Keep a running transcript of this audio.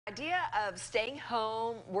Idea of staying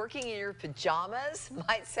home, working in your pajamas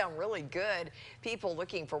might sound really good. People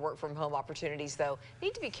looking for work from home opportunities, though,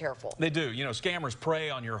 need to be careful. They do. You know, scammers prey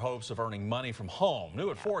on your hopes of earning money from home.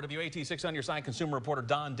 New at 4, WATE 6 on your side, consumer reporter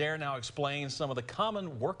Don Dare now explains some of the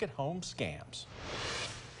common work-at-home scams.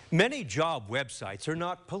 Many job websites are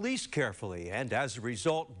not policed carefully, and as a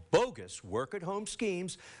result, bogus work-at-home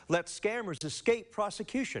schemes let scammers escape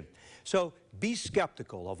prosecution. So be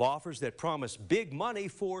skeptical of offers that promise big money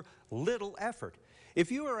for little effort.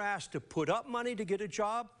 If you are asked to put up money to get a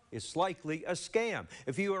job, it's likely a scam.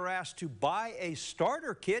 If you are asked to buy a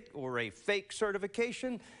starter kit or a fake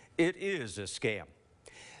certification, it is a scam.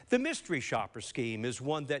 The mystery shopper scheme is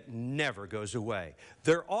one that never goes away.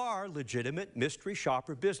 There are legitimate mystery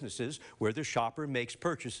shopper businesses where the shopper makes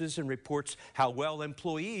purchases and reports how well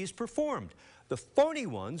employees performed. The phony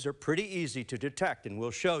ones are pretty easy to detect, and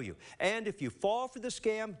we'll show you. And if you fall for the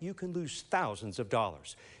scam, you can lose thousands of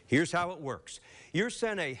dollars. Here's how it works. You're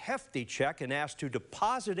sent a hefty check and asked to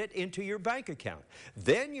deposit it into your bank account.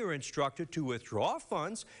 Then you're instructed to withdraw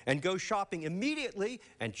funds and go shopping immediately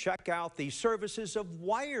and check out the services of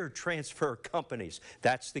wire transfer companies.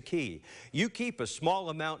 That's the key. You keep a small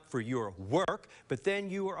amount for your work, but then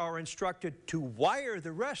you are instructed to wire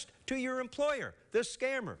the rest to your employer, the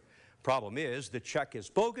scammer. Problem is, the check is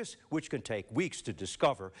bogus, which can take weeks to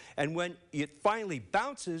discover, and when it finally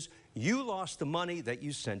bounces, you lost the money that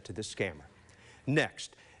you sent to the scammer.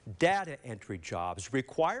 Next, data entry jobs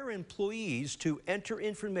require employees to enter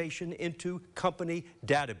information into company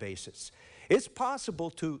databases. It's possible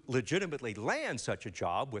to legitimately land such a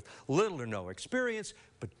job with little or no experience,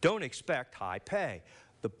 but don't expect high pay.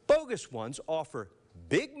 The bogus ones offer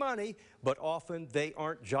big money, but often they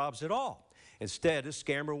aren't jobs at all. Instead, a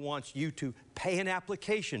scammer wants you to pay an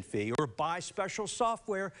application fee or buy special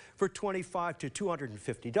software for $25 to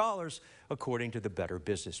 $250, according to the Better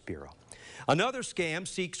Business Bureau. Another scam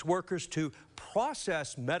seeks workers to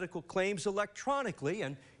process medical claims electronically,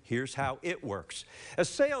 and here's how it works. A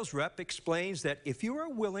sales rep explains that if you are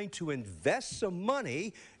willing to invest some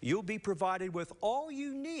money, you'll be provided with all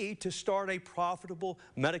you need to start a profitable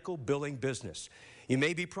medical billing business. You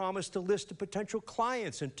may be promised a list of potential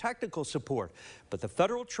clients and technical support, but the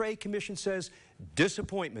Federal Trade Commission says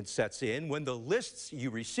disappointment sets in when the lists you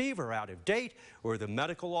receive are out of date or the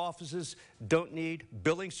medical offices don't need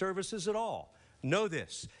billing services at all. Know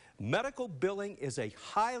this, medical billing is a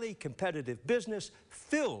highly competitive business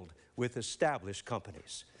filled with established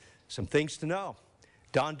companies. Some things to know.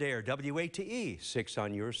 Don Dare, WATE 6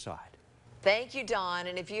 on your side. Thank you, Don.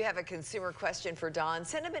 And if you have a consumer question for Don,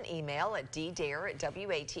 send him an email at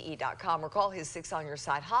ddare@wate.com or call his 6 on your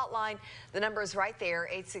side hotline. The number is right there,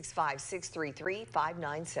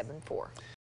 865-633-5974.